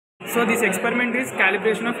So this experiment is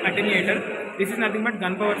calibration of attenuator. This is nothing but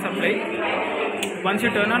gun power supply. Once you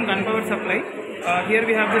turn on gun power supply, here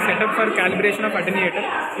we have the setup for calibration of attenuator.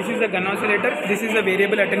 This is the gun oscillator, this is the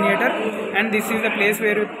variable attenuator, and this is the place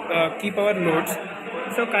where we keep our loads.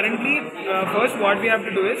 So currently, first what we have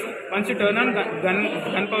to do is, once you turn on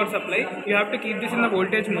gun power supply, you have to keep this in the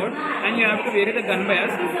voltage mode and you have to vary the gun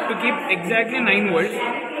bias to keep exactly 9 volts.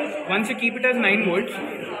 Once you keep it as 9 volts,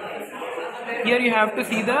 here you have to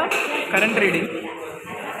see the current reading.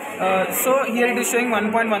 So here it is showing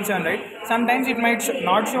 1.17, right? Sometimes it might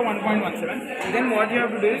not show 1.17. Then what you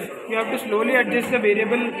have to do is, you have to slowly adjust the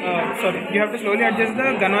variable, you have to slowly adjust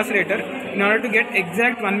the gun oscillator in order to get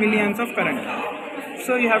exact 1 milliamps of current.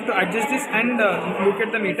 So you have to adjust this and look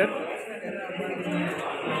at the meter.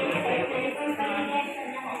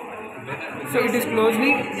 So it is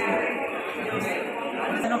closely.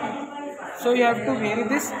 So you have to vary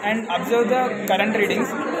this and observe the current readings.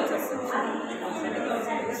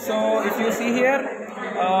 So if you see here,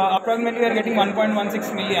 approximately we are getting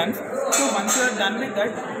 1.16 milliamps. So once you are done with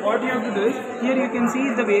that, what you have to do is, here you can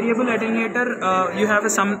see the variable attenuator, you have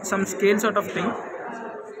some scale sort of thing.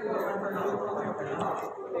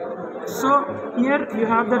 So here you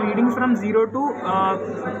have the readings from 0 to,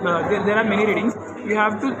 there are many readings. You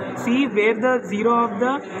have to see where the 0 of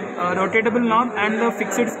the rotatable knob and the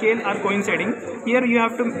fixed scale are coinciding. Here you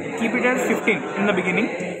have to keep it as 15 in the beginning.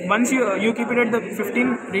 Once you keep it at the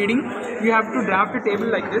 15 reading, you have to draft a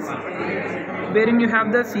table like this, wherein you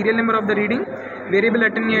have the serial number of the reading, variable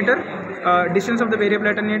attenuator, distance of the variable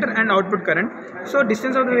attenuator, and output current. So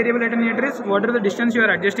distance of the variable attenuator is what are the distance you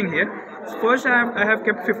are adjusting here. First I have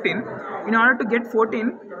kept 15. In order to get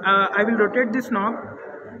 14, I will rotate this knob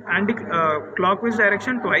anti-clockwise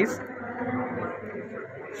direction twice.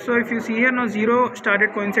 So if you see here, now 0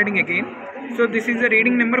 started coinciding again. So this is the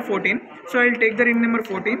reading number 14. So I will take the reading number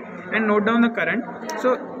 14 and note down the current.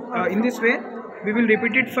 So in this way, we will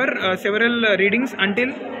repeat it for several readings until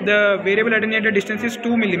the variable attenuator distance is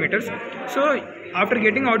 2 millimeters. So after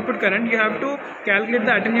getting output current, you have to calculate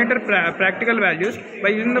the attenuator practical values by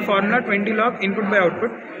using the formula 20 log input by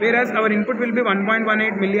output, whereas our input will be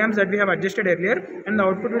 1.18 milliamps that we have adjusted earlier, and the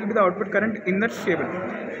output will be the output current in that table.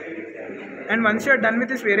 And once you are done with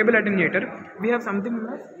this variable attenuator, we have something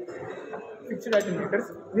known as fixed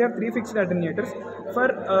attenuators. We have 3 fixed attenuators.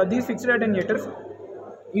 For these fixed attenuators,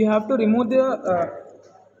 you have to remove the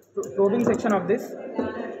probing section of this,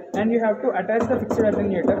 and you have to attach the fixed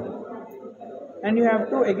attenuator, and you have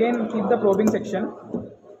to again keep the probing section.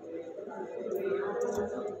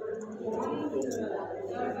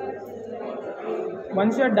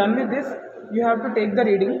 Once you are done with this, you have to take the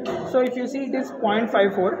reading. So if you see, it is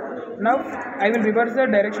 0.54. Now I will reverse the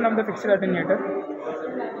direction of the fixed attenuator.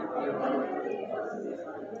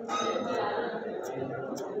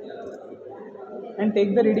 And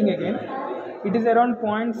take the reading again. It is around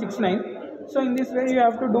 0.69. So in this way you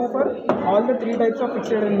have to do for all the 3 types of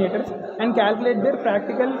fixed attenuators and calculate their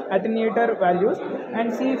practical attenuator values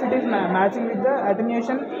and see if it is matching with the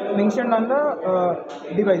attenuation mentioned on the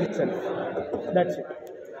device itself. That's it.